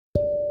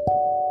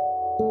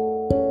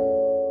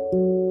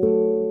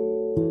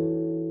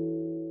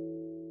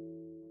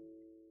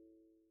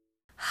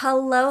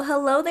Hello,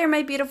 hello there,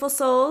 my beautiful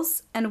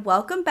souls, and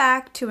welcome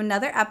back to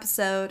another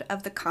episode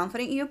of the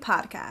Confident You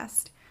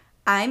podcast.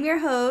 I'm your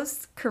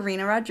host,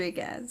 Karina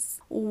Rodriguez.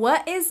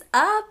 What is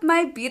up,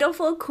 my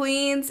beautiful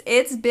queens?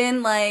 It's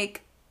been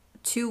like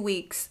 2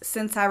 weeks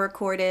since I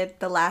recorded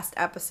the last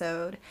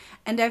episode,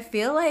 and I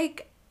feel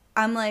like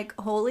I'm like,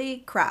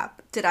 holy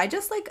crap, did I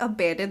just like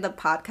abandon the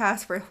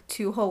podcast for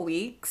 2 whole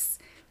weeks?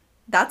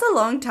 That's a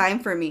long time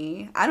for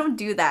me. I don't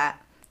do that.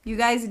 You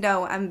guys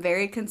know I'm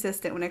very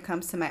consistent when it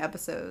comes to my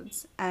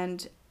episodes,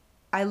 and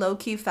I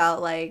low-key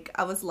felt like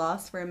I was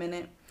lost for a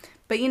minute.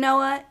 But you know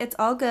what? It's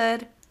all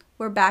good.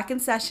 We're back in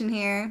session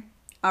here.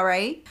 All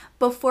right?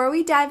 Before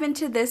we dive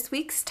into this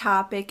week's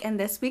topic and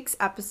this week's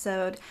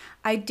episode,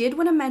 I did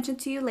want to mention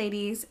to you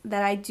ladies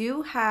that I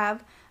do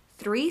have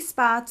 3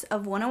 spots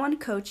of one-on-one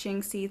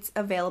coaching seats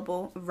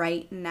available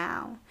right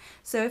now.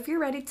 So if you're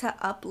ready to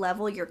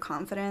up-level your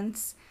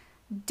confidence,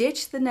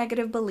 ditch the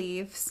negative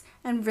beliefs,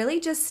 and really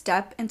just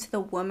step into the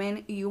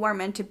woman you are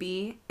meant to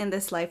be in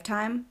this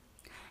lifetime,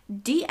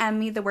 DM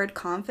me the word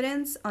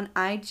confidence on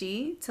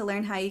IG to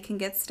learn how you can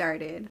get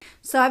started.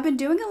 So I've been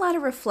doing a lot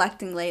of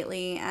reflecting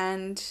lately,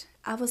 and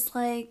I was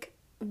like,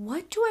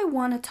 what do I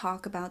want to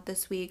talk about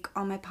this week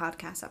on my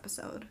podcast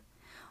episode?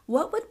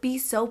 What would be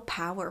so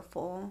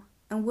powerful?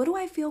 And what do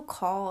I feel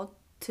called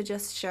to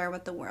just share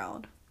with the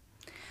world?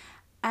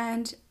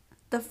 And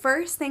the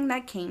first thing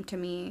that came to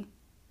me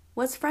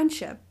was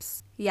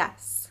friendships.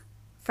 Yes,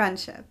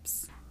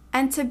 friendships.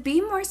 And to be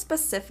more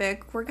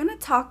specific, we're going to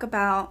talk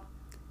about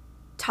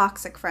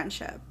toxic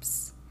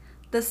friendships,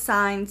 the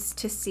signs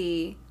to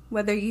see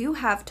whether you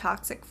have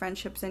toxic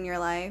friendships in your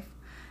life,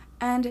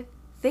 and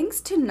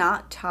things to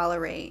not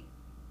tolerate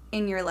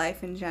in your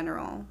life in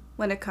general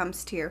when it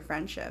comes to your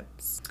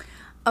friendships.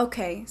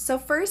 Okay, so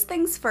first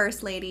things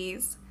first,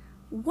 ladies,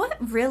 what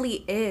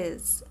really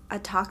is a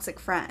toxic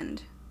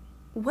friend?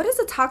 What does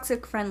a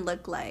toxic friend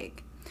look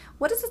like?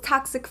 What does a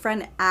toxic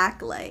friend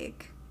act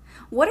like?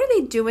 What are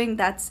they doing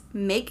that's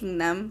making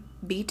them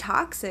be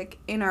toxic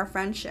in our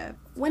friendship?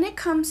 When it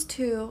comes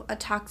to a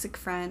toxic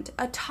friend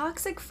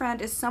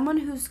is someone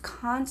who's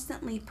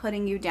constantly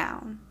putting you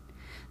down,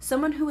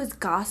 someone who is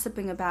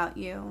gossiping about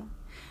you,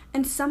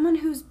 and someone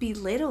who's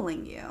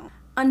belittling you.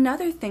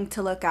 Another thing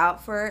to look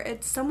out for,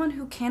 it's someone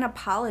who can't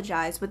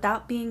apologize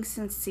without being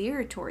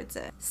sincere towards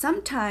it.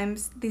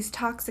 Sometimes these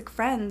toxic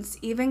friends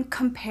even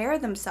compare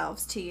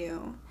themselves to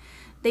you.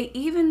 They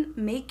even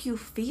make you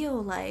feel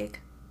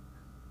like,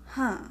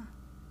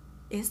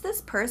 is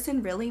this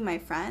person really my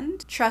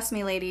friend? Trust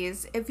me,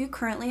 ladies, if you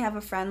currently have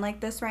a friend like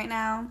this right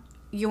now,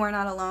 you are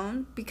not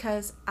alone,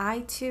 because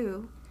I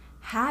too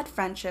had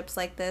friendships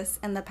like this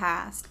in the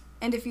past.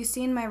 And if you've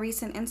seen my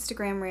recent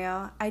Instagram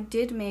reel, I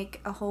did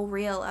make a whole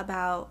reel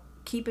about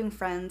keeping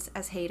friends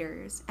as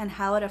haters and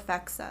how it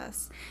affects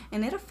us.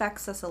 And it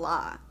affects us a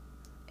lot.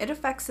 It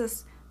affects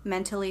us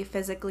mentally,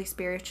 physically,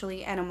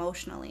 spiritually, and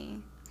emotionally.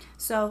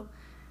 So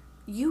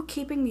you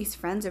keeping these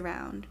friends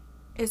around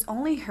is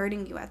only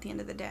hurting you at the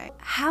end of the day.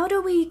 How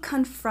do we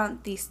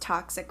confront these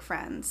toxic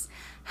friends?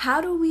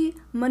 How do we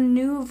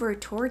maneuver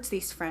towards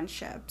these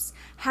friendships?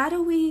 How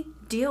do we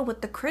deal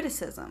with the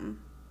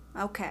criticism?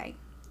 Okay,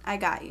 I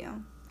got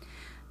you.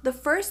 The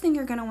first thing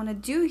you're going to want to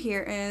do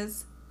here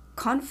is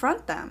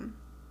confront them.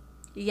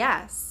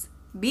 Yes,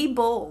 be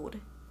bold.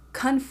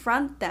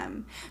 Confront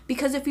them.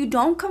 Because if you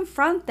don't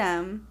confront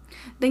them,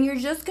 then you're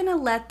just going to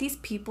let these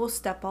people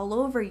step all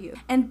over you.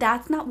 And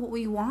that's not what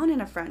we want in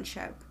a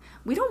friendship.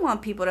 We don't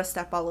want people to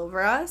step all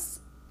over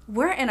us.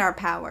 We're in our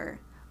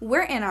power.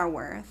 We're in our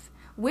worth.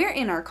 We're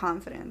in our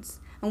confidence.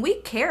 And we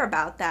care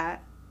about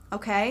that.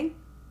 Okay?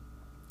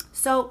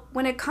 So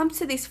when it comes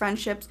to these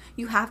friendships,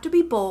 you have to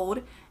be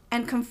bold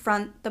and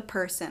confront the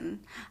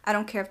person. I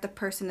don't care if the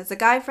person is a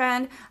guy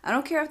friend. I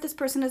don't care if this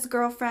person is a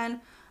girlfriend.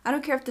 I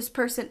don't care if this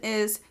person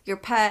is your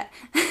pet.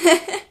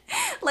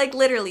 Like,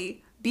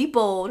 literally, be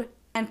bold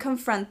and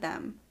confront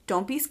them.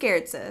 Don't be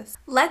scared, sis.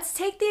 Let's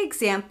take the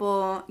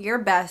example,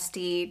 your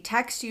bestie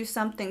texts you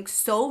something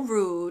so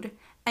rude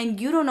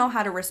and you don't know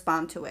how to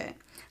respond to it.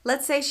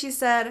 Let's say she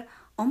said,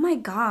 "Oh my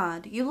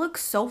God, you look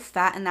so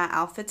fat in that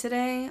outfit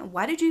today.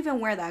 Why did you even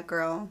wear that,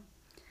 girl?"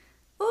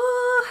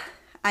 Ooh,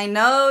 I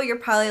know you're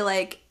probably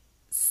like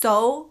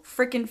so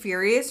freaking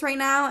furious right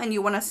now and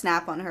you want to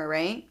snap on her,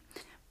 right?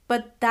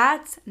 But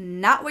that's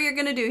not what you're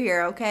going to do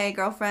here, okay,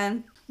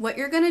 girlfriend? What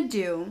you're going to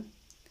do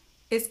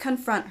is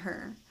confront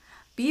her.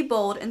 Be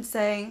bold and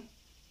say,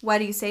 "Why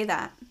do you say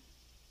that?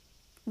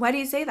 Why do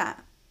you say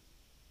that?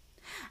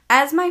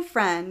 As my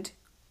friend,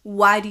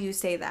 why do you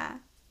say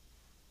that?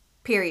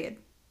 Period."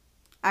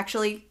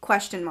 Actually,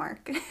 question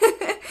mark.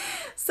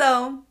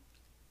 So,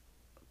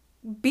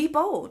 be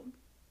bold.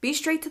 Be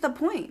straight to the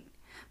point.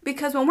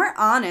 Because when we're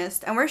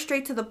honest and we're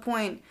straight to the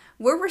point,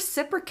 we're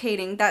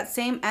reciprocating that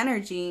same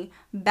energy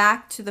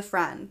back to the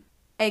friend,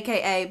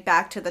 aka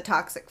back to the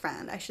toxic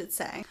friend, I should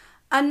say.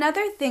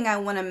 Another thing I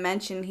want to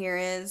mention here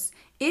is,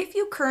 if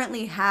you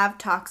currently have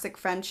toxic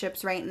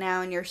friendships right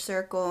now in your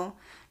circle,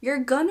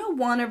 you're gonna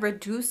want to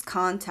reduce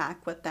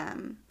contact with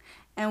them.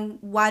 And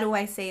why do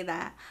I say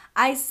that?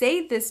 I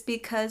say this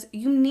because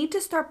you need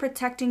to start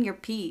protecting your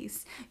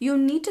peace. You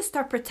need to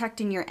start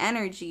protecting your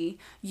energy.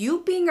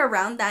 You being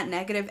around that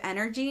negative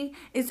energy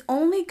is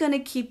only going to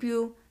keep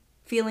you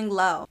feeling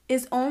low,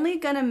 is only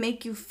going to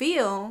make you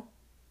feel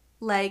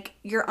like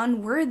you're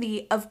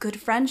unworthy of good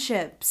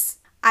friendships.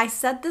 I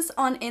said this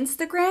on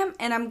Instagram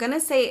and I'm going to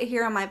say it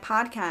here on my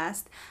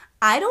podcast.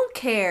 I don't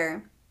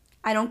care.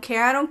 I don't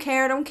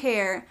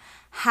care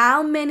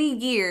how many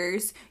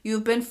years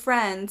you've been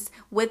friends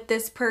with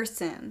this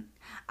person.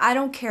 I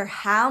don't care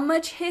how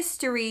much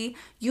history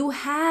you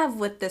have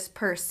with this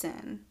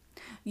person.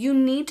 You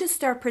need to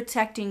start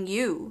protecting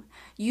you.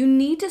 You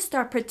need to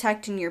start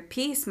protecting your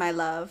peace, my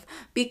love,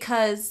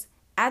 because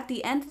at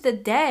the end of the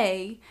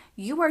day,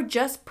 you are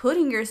just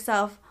putting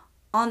yourself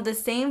on the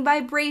same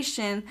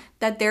vibration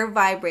that they're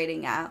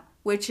vibrating at,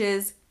 which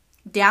is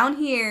down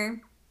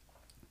here.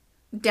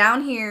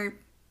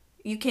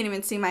 You can't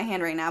even see my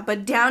hand right now,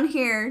 but down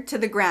here to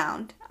the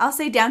ground. I'll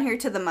say down here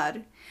to the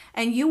mud.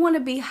 And you want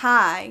to be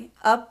high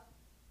up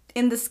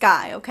in the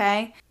sky,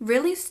 okay?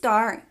 Really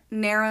start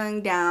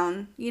narrowing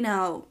down,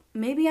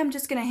 maybe I'm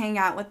just going to hang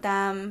out with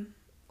them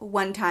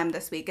one time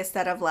this week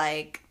instead of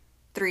like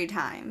 3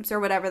 times or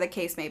whatever the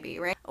case may be,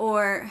 right?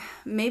 Or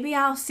maybe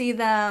I'll see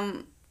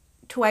them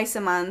twice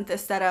a month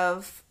instead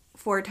of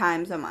 4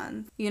 times a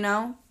month,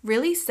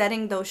 Really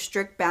setting those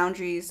strict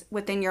boundaries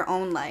within your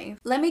own life.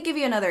 Let me give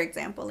you another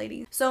example,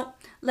 ladies. So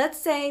let's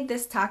say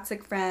this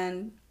toxic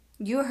friend,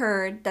 you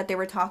heard that they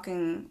were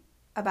talking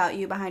about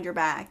you behind your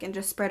back and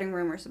just spreading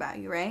rumors about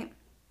you, right?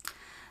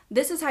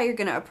 This is how you're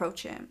going to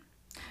approach it.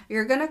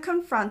 You're going to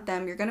confront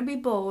them, you're going to be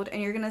bold,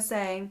 and you're going to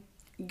say,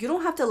 you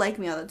don't have to like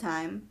me all the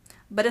time,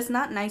 but it's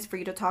not nice for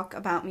you to talk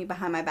about me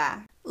behind my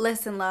back.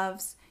 Listen,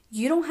 loves,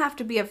 you don't have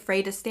to be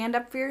afraid to stand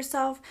up for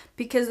yourself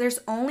because there's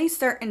only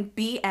certain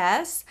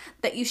BS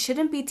that you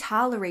shouldn't be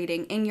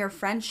tolerating in your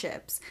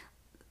friendships,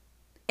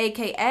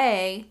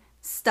 aka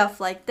stuff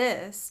like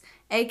this,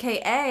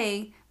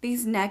 aka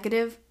these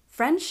negative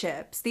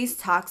friendships, these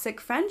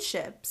toxic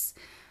friendships.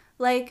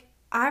 Like,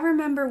 I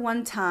remember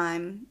one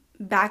time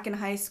back in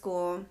high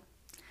school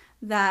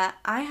that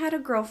I had a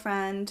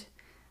girlfriend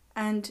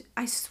and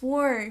I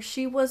swore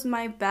she was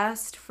my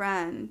best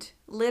friend.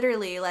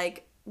 Literally,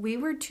 like, we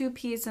were 2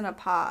 peas in a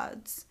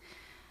pods.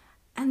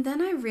 And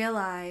then I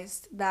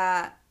realized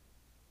that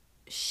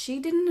she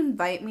didn't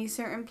invite me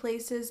certain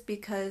places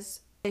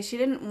because she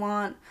didn't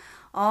want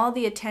all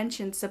the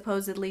attention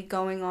supposedly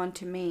going on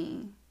to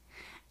me.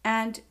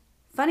 And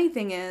funny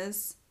thing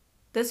is,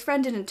 this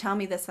friend didn't tell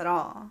me this at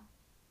all.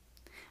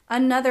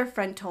 Another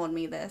friend told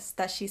me this,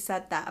 that she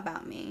said that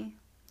about me.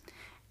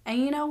 And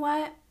you know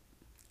what?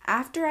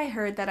 After I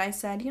heard that, I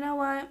said, you know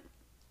what?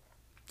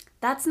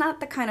 That's not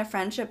the kind of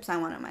friendships I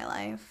want in my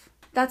life.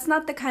 That's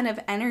not the kind of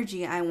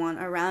energy I want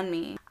around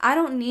me. I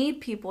don't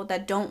need people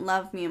that don't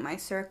love me in my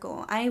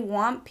circle. I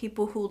want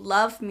people who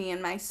love me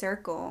in my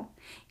circle.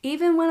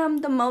 Even when I'm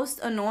the most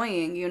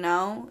annoying,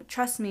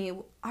 Trust me,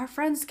 our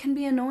friends can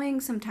be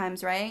annoying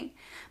sometimes, right?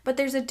 But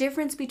there's a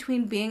difference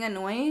between being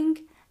annoying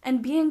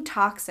and being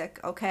toxic,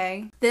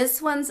 okay?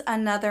 This one's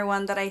another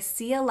one that I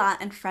see a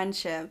lot in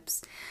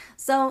friendships.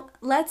 So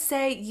let's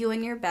say you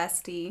and your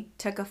bestie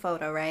took a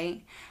photo,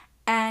 right?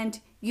 And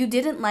you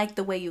didn't like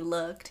the way you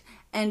looked.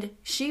 And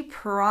she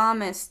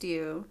promised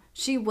you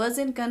she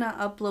wasn't gonna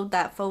upload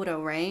that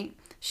photo, right?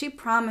 She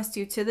promised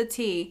you to the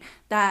T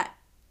that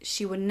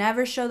she would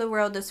never show the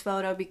world this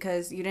photo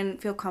because you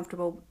didn't feel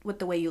comfortable with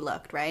the way you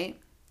looked, right?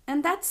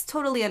 And that's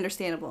totally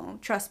understandable.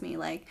 Trust me,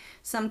 like,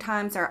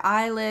 sometimes our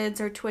eyelids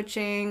are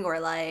twitching or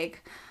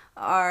like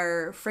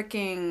our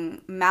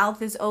freaking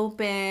mouth is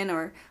open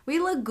or we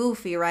look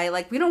goofy, right?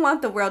 Like, we don't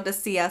want the world to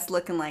see us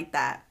looking like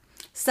that.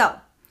 So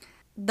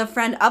the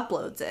friend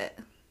uploads it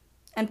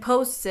and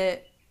posts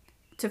it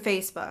to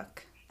Facebook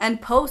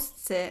and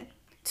posts it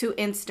to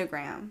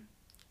Instagram,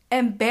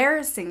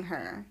 embarrassing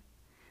her.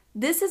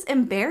 This is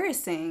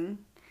embarrassing,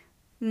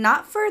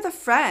 not for the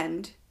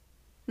friend,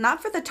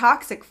 not for the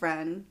toxic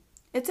friend.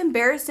 It's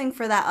embarrassing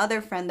for that other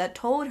friend that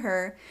told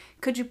her,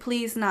 could you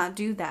please not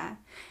do that?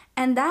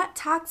 And that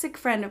toxic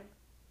friend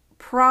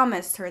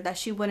promised her that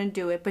she wouldn't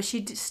do it, but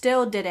she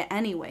still did it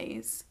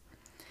anyways.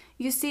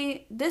 You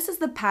see, this is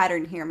the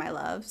pattern here, my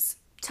loves.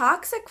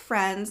 Toxic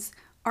friends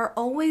are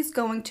always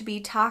going to be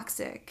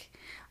toxic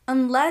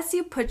unless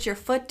you put your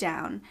foot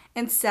down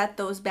and set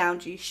those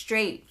boundaries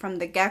straight from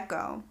the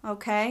get-go,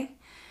 okay?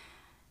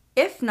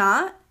 If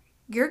not,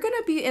 you're going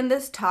to be in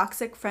this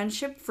toxic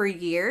friendship for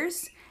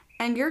years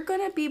and you're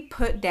going to be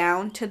put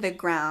down to the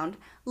ground,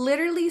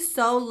 literally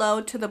so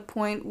low to the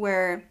point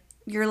where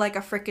you're like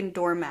a freaking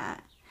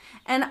doormat.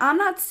 And I'm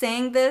not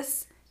saying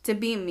this to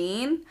be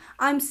mean.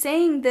 I'm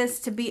saying this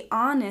to be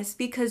honest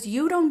because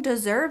you don't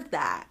deserve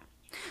that.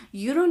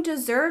 You don't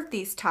deserve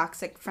these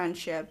toxic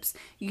friendships.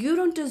 You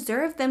don't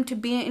deserve them to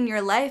be in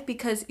your life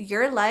because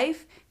your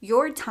life,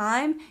 your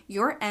time,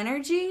 your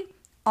energy,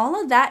 all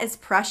of that is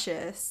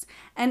precious.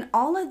 And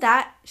all of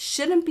that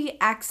shouldn't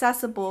be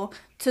accessible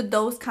to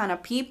those kind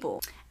of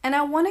people. And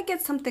I want to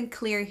get something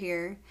clear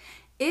here.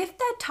 If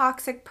that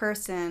toxic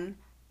person,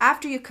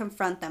 after you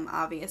confront them,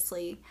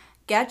 obviously,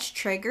 gets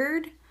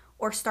triggered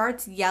or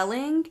starts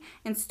yelling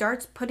and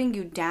starts putting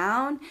you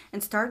down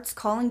and starts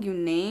calling you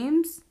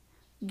names,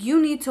 you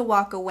need to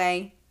walk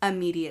away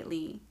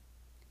immediately.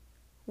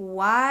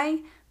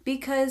 Why?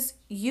 Because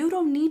you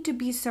don't need to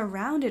be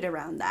surrounded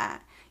around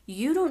that.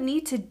 You don't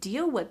need to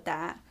deal with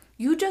that.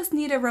 You just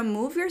need to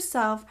remove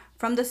yourself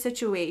from the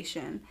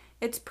situation.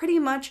 It's pretty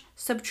much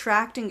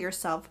subtracting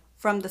yourself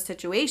from the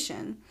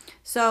situation.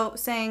 So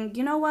saying,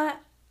 you know what?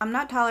 I'm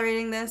not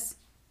tolerating this.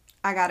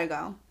 I gotta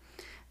go.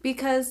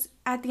 Because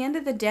at the end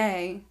of the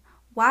day,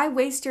 why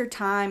waste your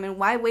time and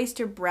why waste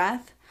your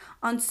breath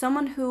on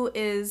someone who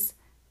is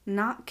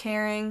not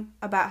caring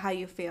about how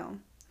you feel,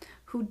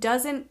 who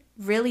doesn't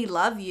really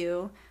love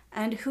you,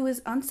 and who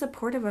is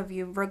unsupportive of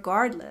you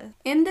regardless?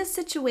 In this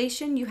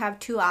situation, you have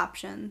two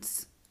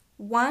options.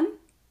 One,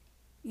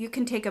 you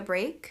can take a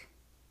break,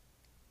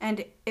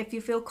 and if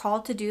you feel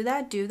called to do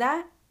that, do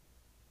that.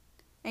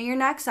 And your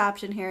next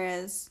option here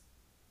is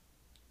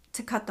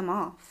to cut them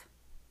off.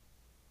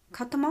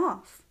 Cut them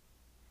off.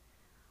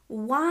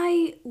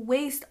 Why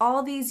waste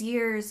all these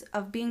years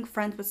of being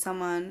friends with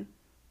someone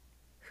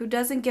who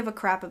doesn't give a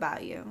crap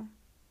about you,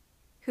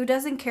 who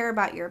doesn't care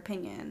about your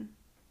opinion,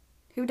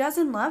 who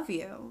doesn't love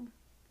you?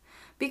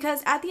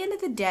 Because at the end of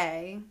the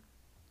day,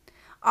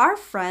 our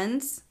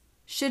friends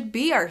should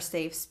be our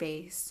safe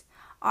space.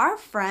 Our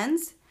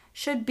friends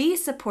should be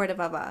supportive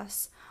of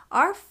us.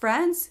 Our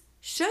friends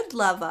should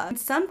love us in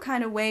some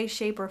kind of way,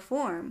 shape, or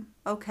form,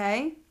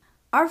 okay?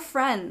 Our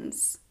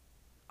friends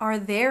are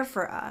there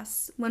for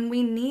us when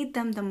we need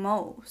them the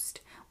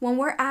most, when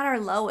we're at our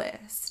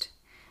lowest.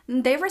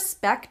 And they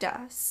respect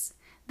us.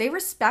 They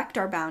respect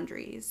our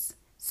boundaries.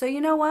 So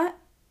you know what?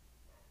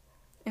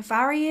 If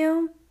I were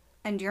you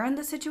and you're in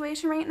this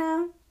situation right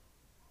now,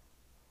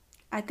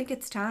 I think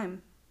it's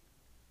time.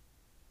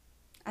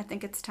 I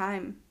think it's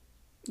time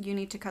you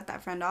need to cut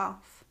that friend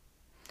off.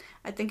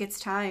 I think it's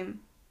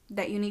time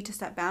that you need to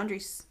set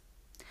boundaries.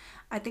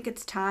 I think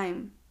it's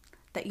time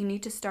that you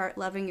need to start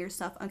loving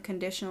yourself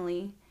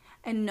unconditionally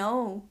and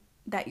know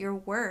that you're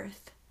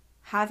worth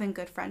having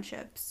good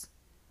friendships,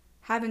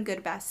 having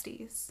good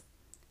besties,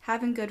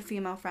 having good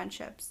female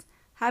friendships,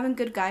 having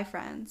good guy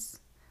friends,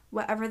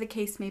 whatever the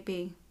case may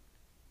be.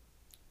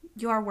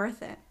 You are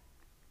worth it.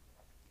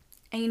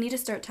 And you need to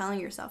start telling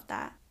yourself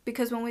that.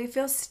 Because when we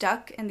feel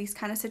stuck in these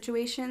kind of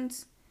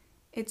situations,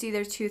 it's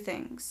either two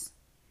things.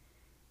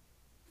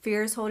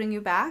 Fear is holding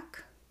you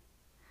back,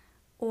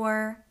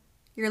 or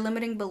your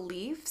limiting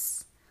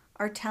beliefs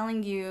are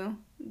telling you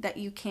that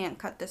you can't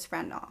cut this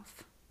friend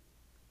off.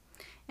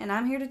 And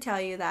I'm here to tell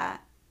you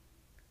that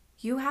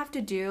you have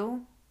to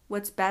do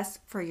what's best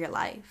for your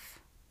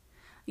life.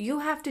 You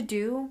have to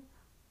do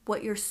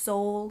what your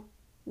soul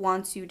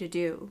wants you to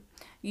do.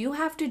 You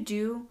have to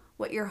do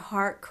what your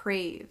heart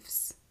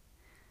craves.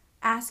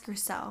 Ask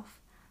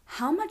yourself,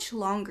 how much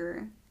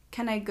longer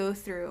can I go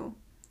through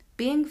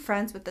being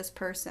friends with this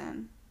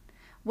person?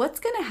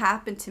 What's going to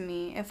happen to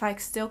me if I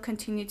still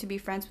continue to be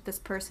friends with this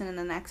person in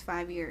the next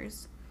 5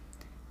 years?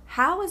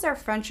 How is our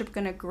friendship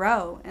going to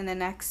grow in the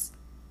next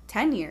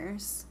 10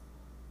 years?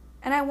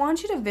 And I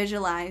want you to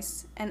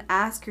visualize and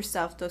ask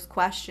yourself those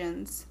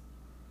questions.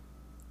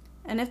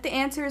 And if the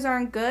answers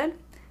aren't good,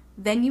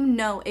 then you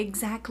know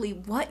exactly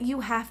what you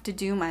have to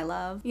do, my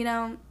love. You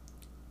know,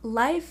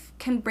 life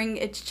can bring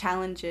its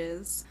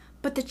challenges,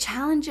 but the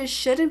challenges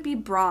shouldn't be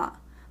brought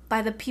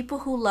by the people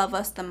who love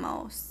us the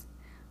most,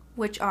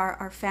 which are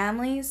our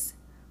families,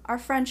 our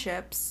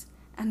friendships,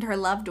 and our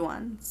loved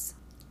ones.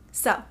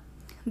 So,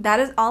 that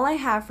is all I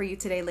have for you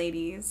today,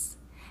 ladies.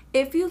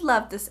 If you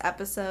loved this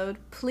episode,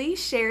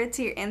 please share it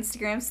to your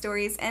Instagram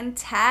stories and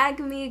tag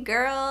me,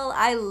 girl.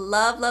 I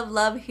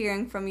love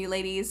hearing from you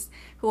ladies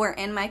who are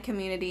in my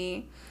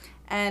community.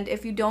 And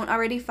if you don't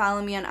already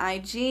follow me on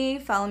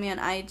IG, follow me on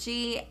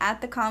IG at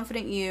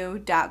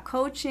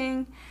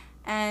theconfidentyou.coaching.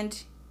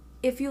 And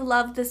if you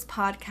love this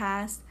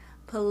podcast,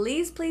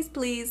 please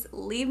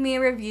leave me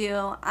a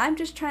review. I'm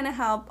just trying to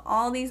help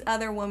all these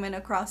other women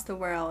across the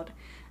world.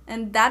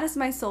 And that is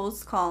my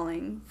soul's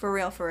calling, for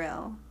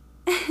real.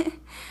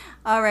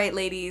 All right,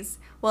 ladies.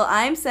 Well,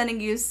 I'm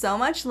sending you so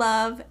much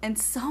love and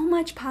so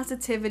much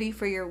positivity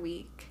for your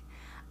week.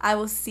 I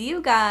will see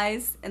you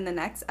guys in the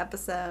next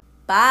episode.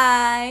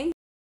 Bye.